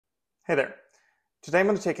Hey there. Today I'm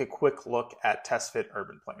going to take a quick look at TestFit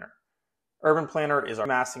Urban Planner. Urban Planner is our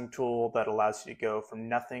massing tool that allows you to go from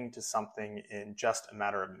nothing to something in just a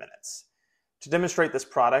matter of minutes. To demonstrate this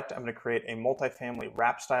product, I'm going to create a multifamily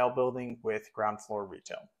wrap style building with ground floor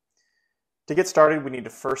retail. To get started, we need to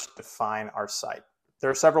first define our site. There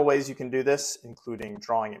are several ways you can do this, including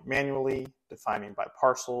drawing it manually, defining by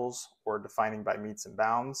parcels, or defining by meets and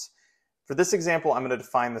bounds. For this example, I'm going to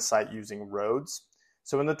define the site using roads.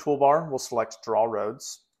 So in the toolbar, we'll select Draw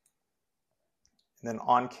Roads. And then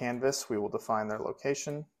on canvas, we will define their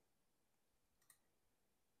location.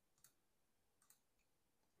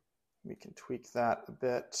 We can tweak that a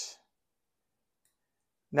bit.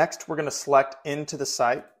 Next, we're going to select into the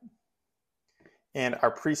site. And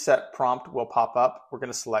our preset prompt will pop up. We're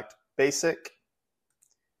going to select Basic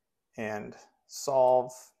and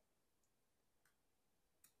Solve.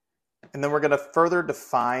 And then we're going to further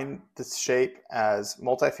define the shape as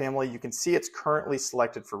multifamily. You can see it's currently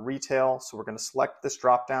selected for retail. So we're going to select this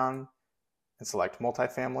dropdown and select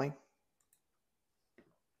multifamily.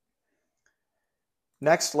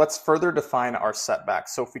 Next, let's further define our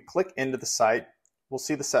setbacks. So if we click into the site, we'll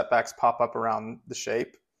see the setbacks pop up around the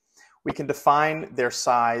shape. We can define their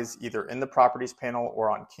size either in the properties panel or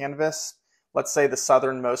on canvas. Let's say the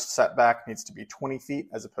southernmost setback needs to be 20 feet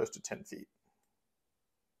as opposed to 10 feet.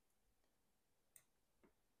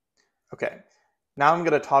 Okay, now I'm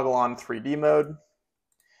going to toggle on 3D mode,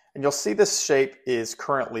 and you'll see this shape is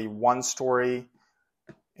currently 1 story,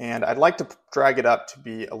 and I'd like to drag it up to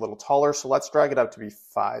be a little taller, so let's drag it up to be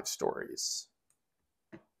 5 stories.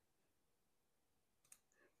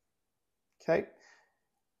 Okay,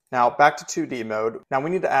 now back to 2D mode. Now we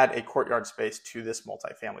need to add a courtyard space to this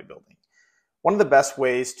multifamily building. One of the best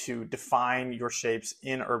ways to define your shapes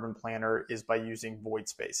in Urban Planner is by using void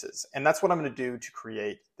spaces. And that's what I'm going to do to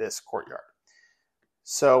create this courtyard.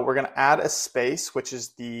 So we're going to add a space, which is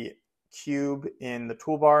the cube in the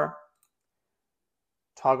toolbar.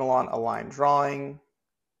 Toggle on Align Drawing.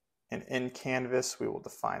 And in Canvas, we will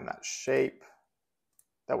define that shape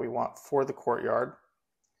that we want for the courtyard.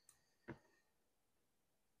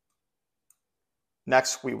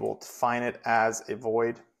 Next, we will define it as a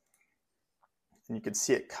void. And you can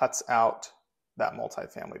see it cuts out that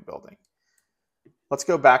multifamily building. Let's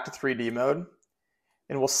go back to 3D mode,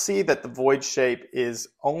 and we'll see that the void shape is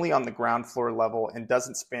only on the ground floor level and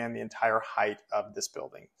doesn't span the entire height of this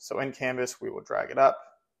building. So in Canvas, we will drag it up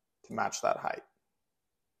to match that height.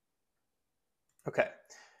 Okay,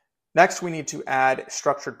 next we need to add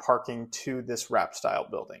structured parking to this wrap style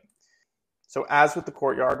building. So as with the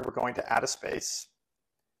courtyard, we're going to add a space,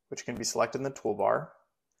 which can be selected in the toolbar.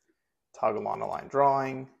 Toggle on Align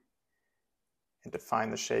Drawing and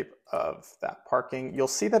define the shape of that parking. You'll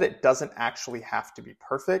see that it doesn't actually have to be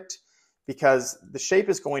perfect because the shape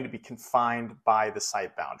is going to be confined by the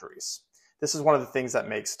site boundaries. This is one of the things that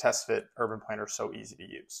makes TestFit Urban Planner so easy to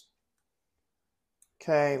use.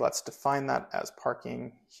 Okay, let's define that as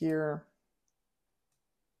parking here.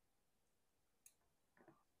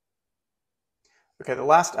 Okay, the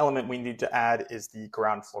last element we need to add is the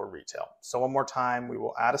ground floor retail. So one more time, we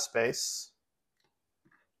will add a space,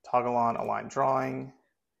 toggle on Align Drawing,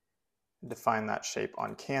 and define that shape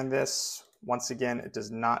on canvas. Once again, it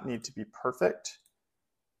does not need to be perfect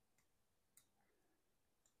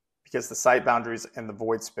because the site boundaries and the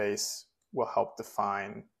void space will help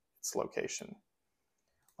define its location.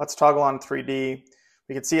 Let's toggle on 3D.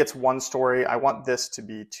 We can see it's 1 story. I want this to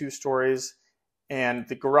be 2 stories. And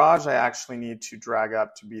the garage I actually need to drag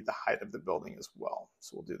up to be the height of the building as well.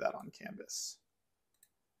 So we'll do that on canvas.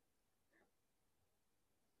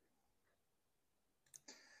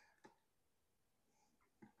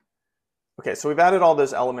 Okay, so we've added all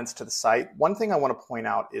those elements to the site. One thing I want to point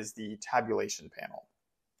out is the tabulation panel.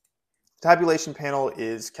 The tabulation panel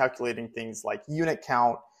is calculating things like unit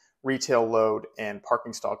count, retail load, and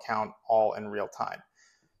parking stall count all in real time.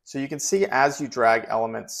 So you can see as you drag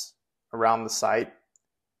elements around the site,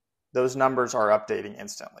 those numbers are updating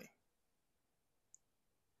instantly.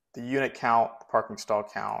 The unit count, the parking stall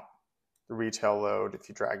count, the retail load, if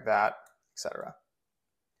you drag that, etc.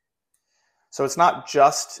 So it's not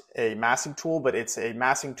just a massing tool, but it's a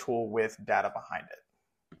massing tool with data behind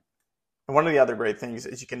it. And one of the other great things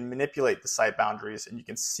is you can manipulate the site boundaries and you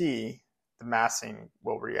can see the massing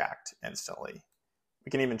will react instantly. We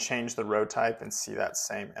can even change the road type and see that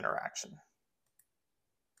same interaction.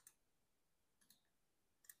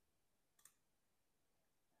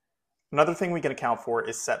 Another thing we can account for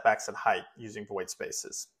is setbacks at height using void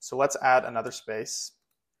spaces. So let's add another space.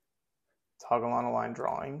 Toggle on Align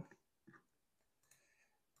Drawing.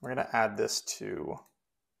 We're going to add this to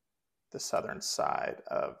the southern side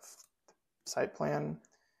of site plan.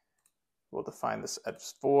 We'll define this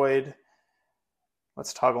as void.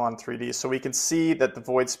 Let's toggle on 3D. So we can see that the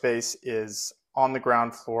void space is on the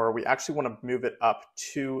ground floor. We actually want to move it up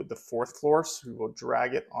to the 4th floor. So we will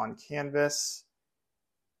drag it on canvas.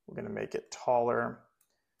 We're going to make it taller.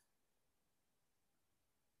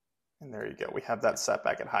 And there you go. We have that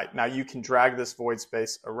setback at height. Now you can drag this void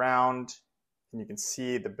space around and you can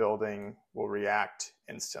see the building will react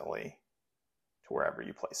instantly to wherever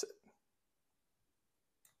you place it.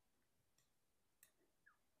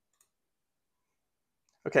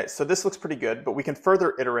 Okay, so this looks pretty good, but we can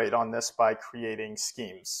further iterate on this by creating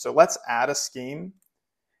schemes. So let's add a scheme,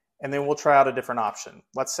 and then we'll try out a different option.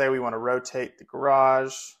 Let's say we want to rotate the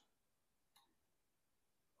garage.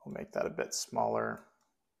 We'll make that a bit smaller.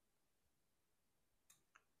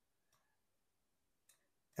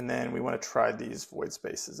 And then we want to try these void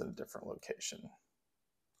spaces in a different location.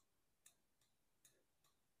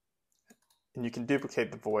 And you can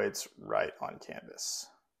duplicate the voids right on canvas.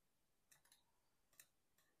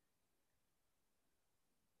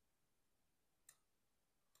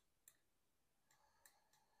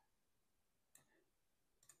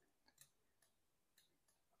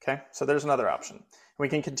 Okay, so there's another option. We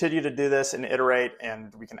can continue to do this and iterate,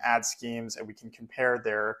 and we can add schemes, and we can compare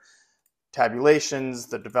their tabulations,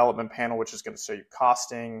 the development panel, which is going to show you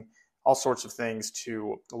costing, all sorts of things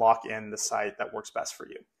to lock in the site that works best for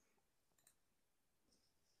you.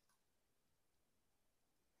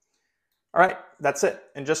 All right, that's it.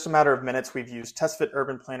 In just a matter of minutes, we've used TestFit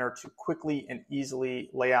Urban Planner to quickly and easily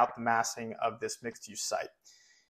lay out the massing of this mixed-use site.